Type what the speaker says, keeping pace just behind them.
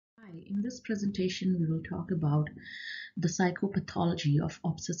In this presentation, we will talk about the psychopathology of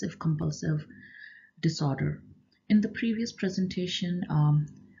obsessive compulsive disorder. In the previous presentation,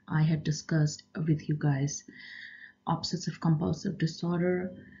 I had discussed with you guys obsessive compulsive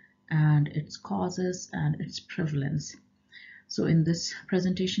disorder and its causes and its prevalence. So in this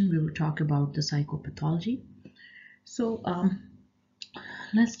presentation, we will talk about the psychopathology. So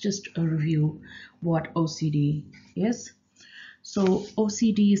let's just review what OCD is. So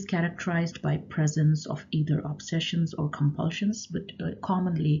OCD is characterized by presence of either obsessions or compulsions, but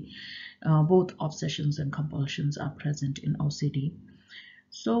commonly both obsessions and compulsions are present in OCD.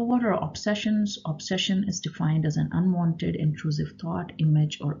 So what are obsessions? Obsession is defined as an unwanted, intrusive thought,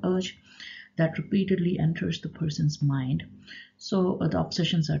 image, or urge that repeatedly enters the person's mind. So the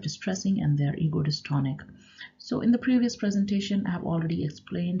obsessions are distressing and they are ego dystonic. So in the previous presentation, I have already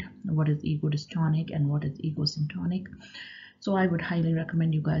explained what is ego dystonic and what is ego syntonic. So I would highly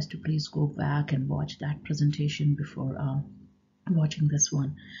recommend you guys to please go back and watch that presentation before watching this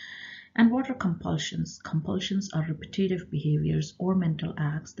one. And what are compulsions? Compulsions are repetitive behaviors or mental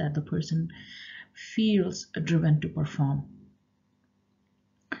acts that the person feels driven to perform.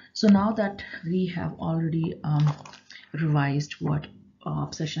 So now that we have already revised what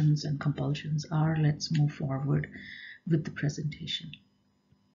obsessions and compulsions are, let's move forward with the presentation.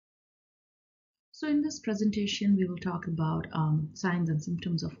 So in this presentation, we will talk about signs and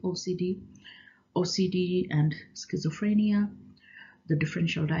symptoms of OCD, Ocd and schizophrenia, the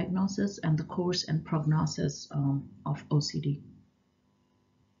differential diagnosis, and the course and prognosis of OCD.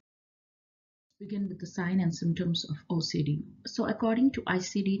 Begin with the sign and symptoms of OCD. So according to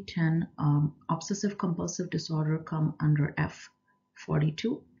ICD-10, obsessive compulsive disorder come under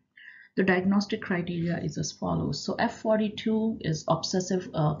F42. The diagnostic criteria is as follows. So F42 is obsessive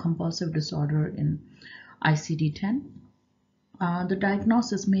compulsive disorder in ICD-10. The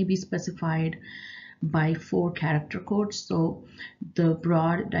diagnosis may be specified by 4 character codes. So the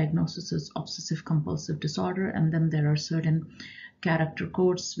broad diagnosis is obsessive compulsive disorder, and then there are certain character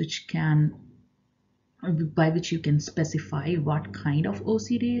codes by which you can specify what kind of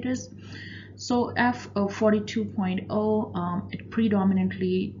OCD it is. So F42.0, it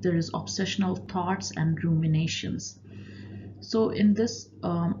predominantly there is obsessional thoughts and ruminations. So in this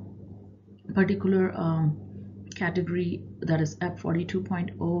particular category, that is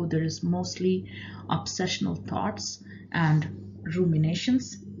F42.0, there is mostly obsessional thoughts and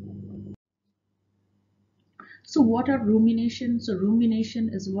ruminations. So what are ruminations? So rumination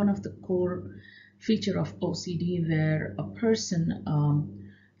is one of the core feature of OCD where a person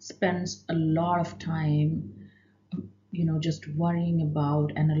spends a lot of time just worrying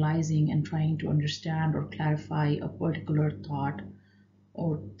about, analyzing, and trying to understand or clarify a particular thought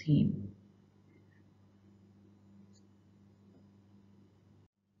or theme.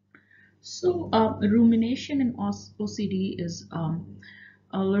 So rumination in OCD is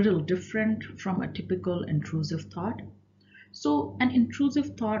a little different from a typical intrusive thought. So an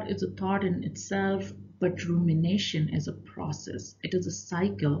intrusive thought is a thought in itself, but rumination is a process. It is a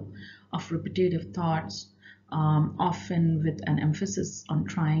cycle of repetitive thoughts, often with an emphasis on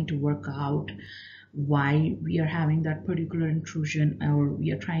trying to work out why we are having that particular intrusion, or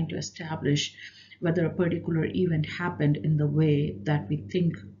we are trying to establish whether a particular event happened in the way that we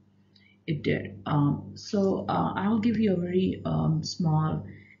think it did. So I'll give you a very small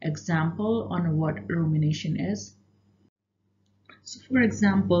example on what rumination is. So for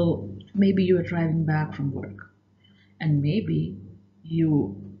example, maybe you are driving back from work and maybe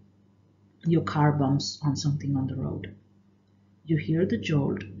your car bumps on something on the road. You hear the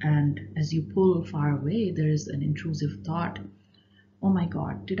jolt, and as you pull far away, there is an intrusive thought, oh my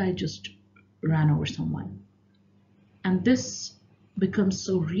God, did I just run over someone? And this becomes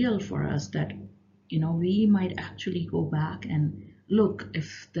so real for us that we might actually go back and look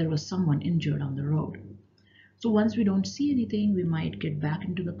if there was someone injured on the road. So once we don't see anything, we might get back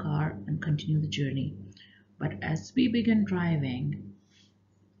into the car and continue the journey. But as we begin driving,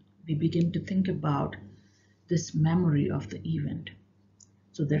 we begin to think about this memory of the event.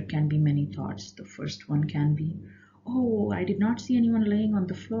 So there can be many thoughts. The first one can be, oh, I did not see anyone laying on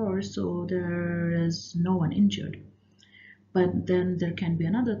the floor, so there is no one injured. But then there can be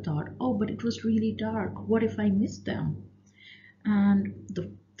another thought, oh, but it was really dark. What if I missed them? And the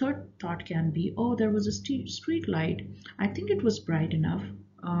third thought can be, oh, there was a street light. I think it was bright enough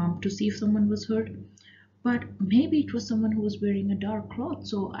to see if someone was hurt, but maybe it was someone who was wearing a dark cloth,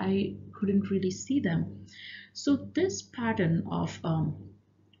 so I couldn't really see them. So this pattern of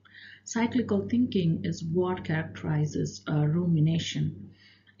cyclical thinking is what characterizes rumination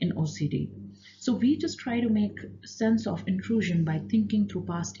in OCD. So we just try to make sense of intrusion by thinking through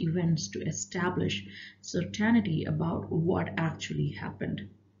past events to establish certainty about what actually happened.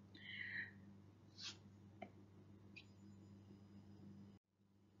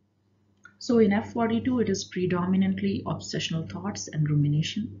 So in F42, it is predominantly obsessional thoughts and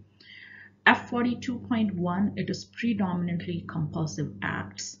rumination. F42.1, it is predominantly compulsive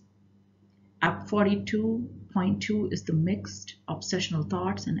acts. F42.2 is the mixed obsessional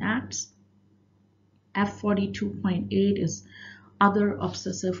thoughts and acts. F42.8 is other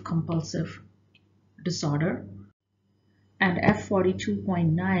obsessive compulsive disorder. And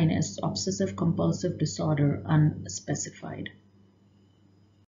F42.9 is obsessive compulsive disorder unspecified.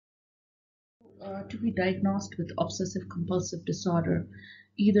 To be diagnosed with obsessive compulsive disorder,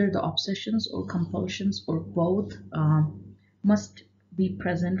 either the obsessions or compulsions or both must be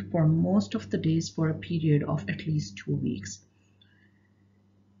present for most of the days for a period of at least 2 weeks.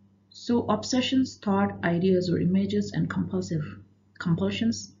 So obsessions, thought, ideas or images, and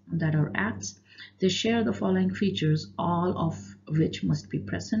compulsions that are acts, they share the following features, all of which must be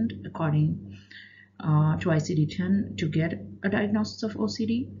present according to ICD-10 to get a diagnosis of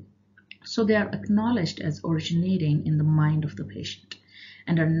OCD. So they are acknowledged as originating in the mind of the patient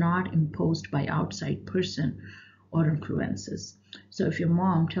and are not imposed by outside person or influences. So if your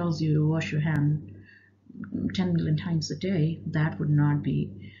mom tells you to wash your hand 10 million times a day, that would not be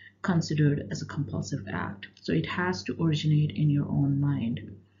considered as a compulsive act. So it has to originate in your own mind.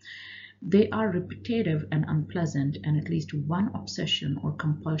 They are repetitive and unpleasant, and at least one obsession or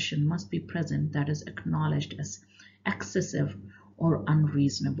compulsion must be present that is acknowledged as excessive or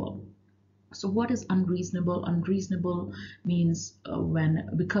unreasonable. So what is unreasonable? Unreasonable means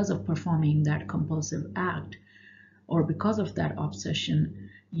when, because of performing that compulsive act or because of that obsession,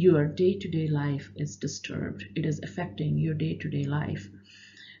 your day-to-day life is disturbed. It is affecting your day-to-day life.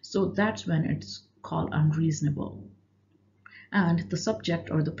 So that's when it's called unreasonable. And the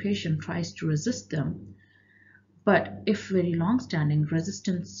subject or the patient tries to resist them. But if very long-standing,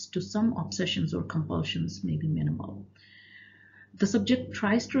 resistance to some obsessions or compulsions may be minimal. The subject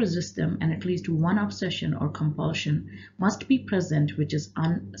tries to resist them, and at least one obsession or compulsion must be present which is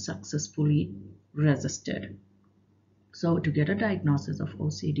unsuccessfully resisted. So to get a diagnosis of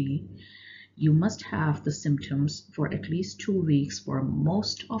OCD, you must have the symptoms for at least 2 weeks for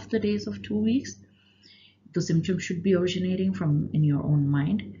most of the days of 2 weeks. The symptoms should be originating from in your own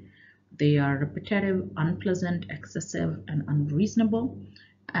mind. They are repetitive, unpleasant, excessive, and unreasonable.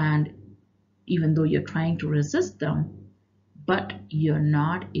 And even though you're trying to resist them, but you're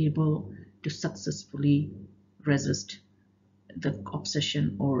not able to successfully resist the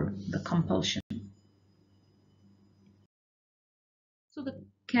obsession or the compulsion. So the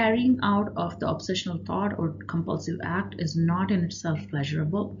carrying out of the obsessional thought or compulsive act is not in itself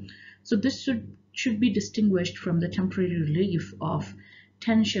pleasurable. So this should be distinguished from the temporary relief of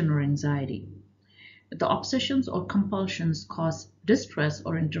tension or anxiety. The obsessions or compulsions cause distress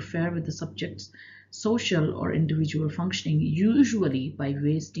or interfere with the subject's social or individual functioning, usually by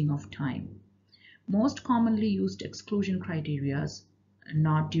wasting of time. Most commonly used exclusion criteria,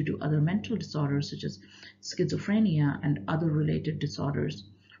 not due to other mental disorders such as schizophrenia and other related disorders,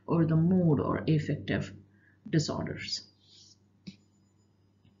 or the mood or affective disorders.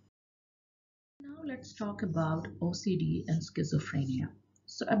 Now let's talk about OCD and schizophrenia.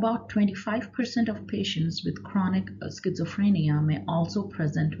 So about 25% of patients with chronic schizophrenia may also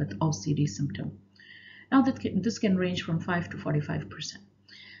present with OCD symptom. Now this can range from 5 to 45%.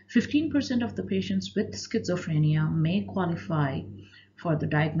 15% of the patients with schizophrenia may qualify for the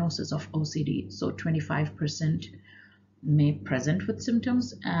diagnosis of OCD. So 25% may present with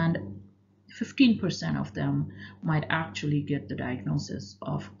symptoms and 15% of them might actually get the diagnosis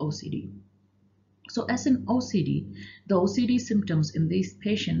of OCD. So as in OCD, the OCD symptoms in these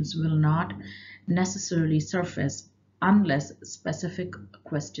patients will not necessarily surface unless specific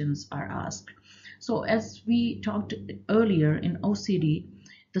questions are asked. So as we talked earlier, in OCD,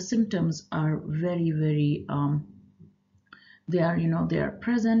 the symptoms are very, they are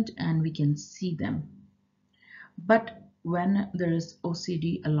present and we can see them. But when there is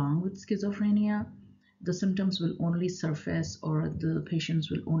OCD along with schizophrenia, the symptoms will only surface, or the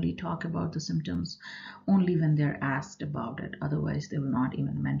patients will only talk about the symptoms only when they're asked about it. Otherwise, they will not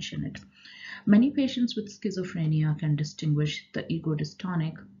even mention it. Many patients with schizophrenia can distinguish the ego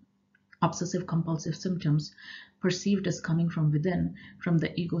dystonic obsessive compulsive symptoms perceived as coming from within from the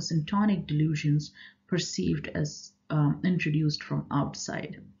egosyntonic delusions perceived as introduced from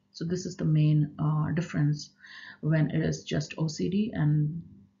outside. So this is the main difference when it is just OCD, and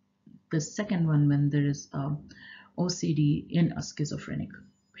the second one when there is OCD in a schizophrenic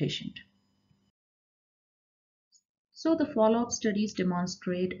patient. So the follow-up studies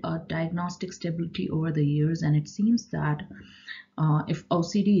demonstrate a diagnostic stability over the years, and it seems that if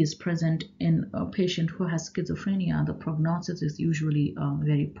OCD is present in a patient who has schizophrenia, the prognosis is usually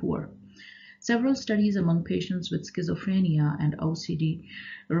very poor. Several studies among patients with schizophrenia and OCD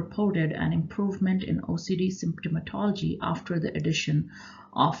reported an improvement in OCD symptomatology after the addition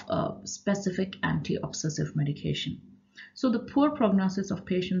of a specific anti-obsessive medication. So the poor prognosis of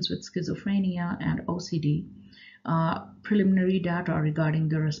patients with schizophrenia and OCD, preliminary data regarding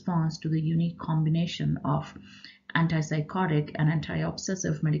the response to the unique combination of antipsychotic and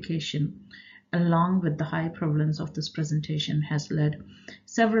anti-obsessive medication, along with the high prevalence of this presentation, has led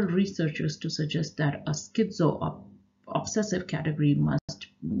several researchers to suggest that a schizo-obsessive category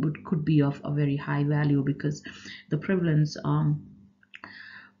could be of a very high value, because the prevalence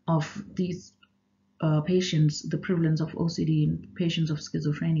of these patients, the prevalence of OCD in patients of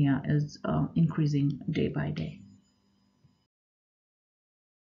schizophrenia is increasing day by day.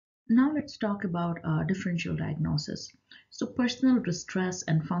 Now let's talk about differential diagnosis. So personal distress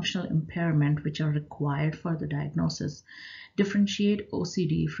and functional impairment, which are required for the diagnosis, differentiate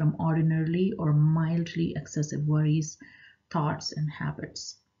OCD from ordinarily or mildly excessive worries, thoughts, and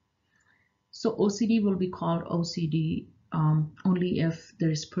habits. So OCD will be called OCD only if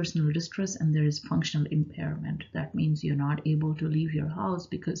there is personal distress and there is functional impairment. That means you're not able to leave your house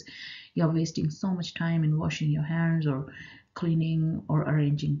because you're wasting so much time in washing your hands or cleaning or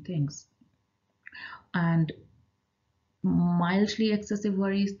arranging things. And mildly excessive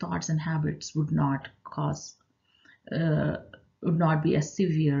worries, thoughts, and habits would not be as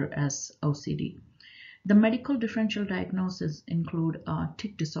severe as OCD. The medical differential diagnosis include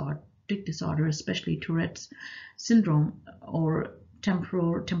tic disorder, especially Tourette's syndrome or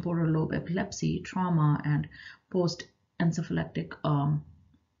temporal lobe epilepsy, trauma, and post-encephalitic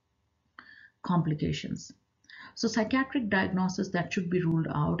complications. So psychiatric diagnoses that should be ruled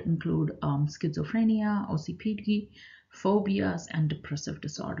out include schizophrenia, OCD, phobias, and depressive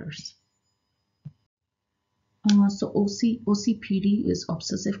disorders. So OCPD is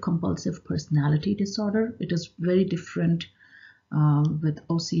obsessive compulsive personality disorder. It is very different with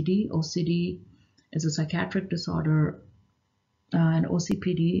OCD. OCD is a psychiatric disorder, and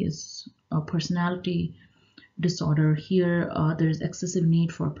OCPD is a personality disorder. Here there is excessive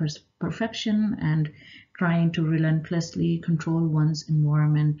need for perfection and trying to relentlessly control one's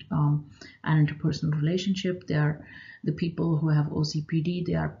environment and interpersonal relationship. The people who have OCPD,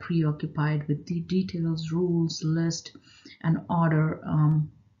 they are preoccupied with the details, rules, list, and order,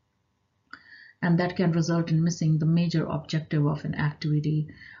 and that can result in missing the major objective of an activity.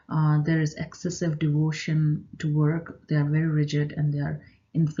 There is excessive devotion to work. They are very rigid and they are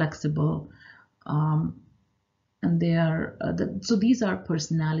inflexible. And they are so these are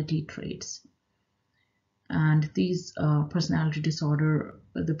personality traits, and these personality disorder,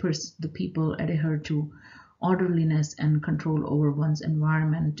 the people adhere to orderliness and control over one's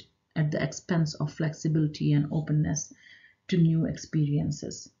environment at the expense of flexibility and openness to new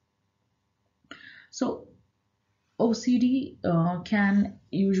experiences. So OCD can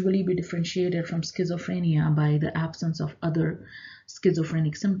usually be differentiated from schizophrenia by the absence of other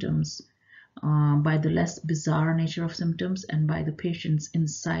schizophrenic symptoms, by the less bizarre nature of symptoms, and by the patient's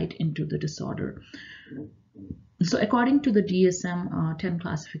insight into the disorder. So according to the DSM-10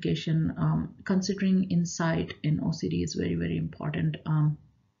 classification, considering insight in OCD is very, very important.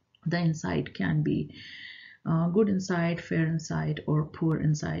 The insight can be good insight, fair insight, or poor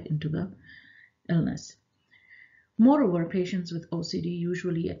insight into the illness. Moreover, patients with OCD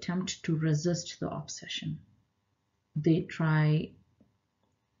usually attempt to resist the obsession. They try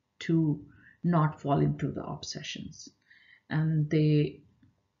to not fall into the obsessions, and the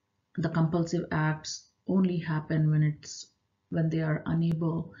compulsive acts only happen when they are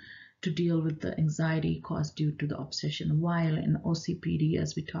unable to deal with the anxiety caused due to the obsession. While in OCPD,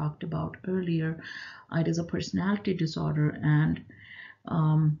 as we talked about earlier, it is a personality disorder, and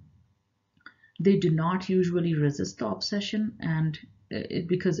they do not usually resist the obsession, and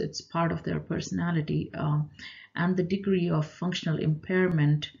because it's part of their personality, and the degree of functional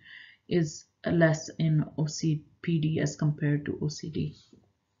impairment is less in OCPD as compared to OCD.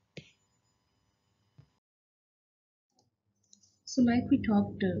 So like we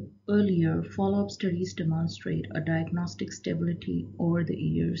talked earlier, follow-up studies demonstrate a diagnostic stability over the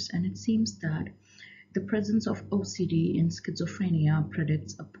years, and it seems that the presence of OCD in schizophrenia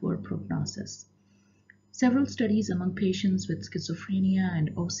predicts a poor prognosis. Several studies among patients with schizophrenia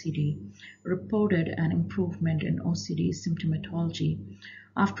and OCD reported an improvement in OCD symptomatology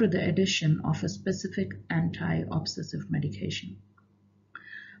after the addition of a specific anti-obsessive medication.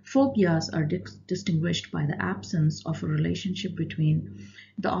 Phobias are distinguished by the absence of a relationship between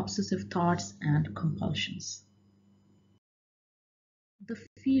the obsessive thoughts and compulsions. The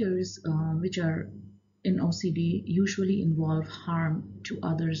fears which are in OCD usually involve harm to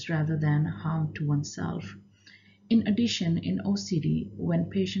others rather than harm to oneself. In addition, in OCD, when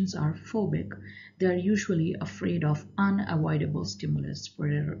patients are phobic, they are usually afraid of unavoidable stimulus.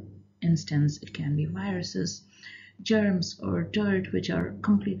 For instance, it can be viruses, germs, or dirt, which are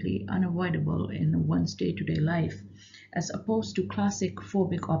completely unavoidable in one's day-to-day life, as opposed to classic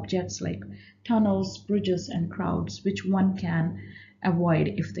phobic objects like tunnels, bridges, and crowds, which one can avoid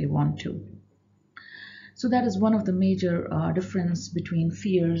if they want to. So that is one of the major difference between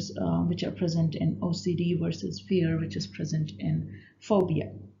fears which are present in OCD versus fear which is present in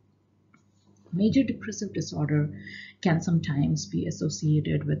phobia. Major depressive disorder can sometimes be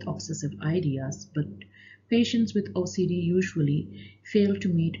associated with obsessive ideas, but patients with OCD usually fail to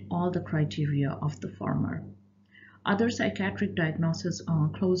meet all the criteria of the former. Other psychiatric diagnoses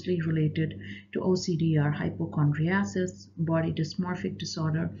closely related to OCD are hypochondriasis, body dysmorphic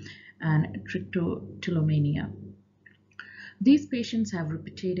disorder, and trichotillomania. These patients have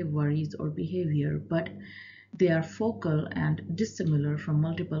repetitive worries or behavior, but they are focal and dissimilar from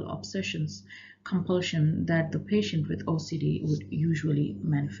multiple obsessions, compulsion that the patient with OCD would usually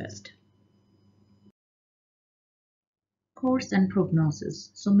manifest. Course and prognosis.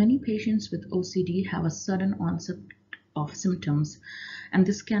 So many patients with OCD have a sudden onset of symptoms, and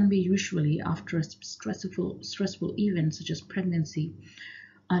this can be usually after a stressful event such as pregnancy,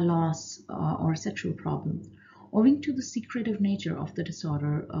 a loss, or sexual problem. Owing to the secretive nature of the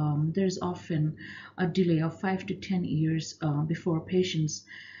disorder, there is often a delay of 5 to 10 years before patients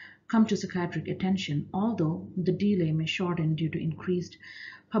come to psychiatric attention, although the delay may shorten due to increased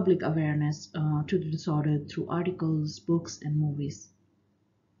public awareness to the disorder through articles, books, and movies.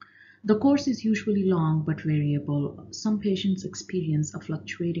 The course is usually long but variable. Some patients experience a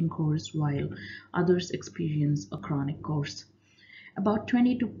fluctuating course while others experience a chronic course. About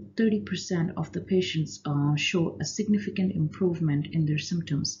 20 to 30% of the patients show a significant improvement in their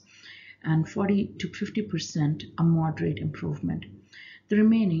symptoms, and 40 to 50% a moderate improvement. The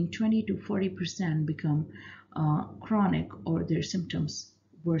remaining 20 to 40% become chronic or their symptoms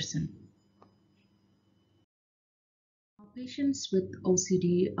worsen. Patients with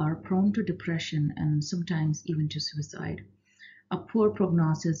OCD are prone to depression and sometimes even to suicide. A poor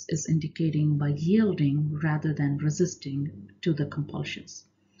prognosis is indicating by yielding rather than resisting to the compulsions.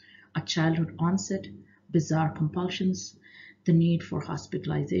 A childhood onset, bizarre compulsions, the need for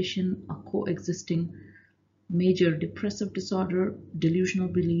hospitalization, a coexisting major depressive disorder, delusional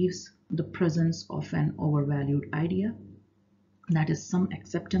beliefs, the presence of an overvalued idea, that is some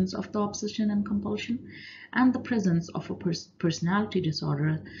acceptance of the obsession and compulsion, and the presence of a personality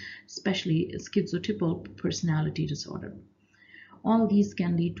disorder, especially schizotypal personality disorder. All these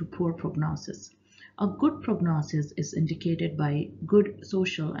can lead to poor prognosis. A good prognosis is indicated by good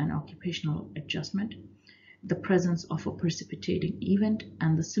social and occupational adjustment, the presence of a precipitating event,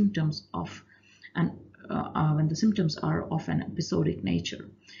 and the symptoms of when the symptoms are of an episodic nature.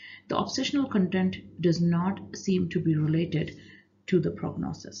 The obsessional content does not seem to be related to the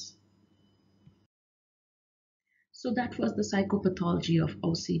prognosis. So that was the psychopathology of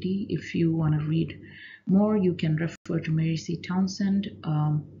OCD. If you want to read more, you can refer to Mary C. Townsend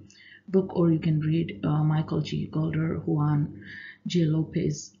book, or you can read Michael G. Golder, Juan J.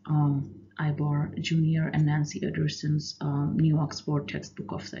 Lopez, Ibar Jr., and Nancy Ederson's New Oxford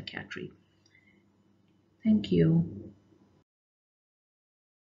Textbook of Psychiatry. Thank you.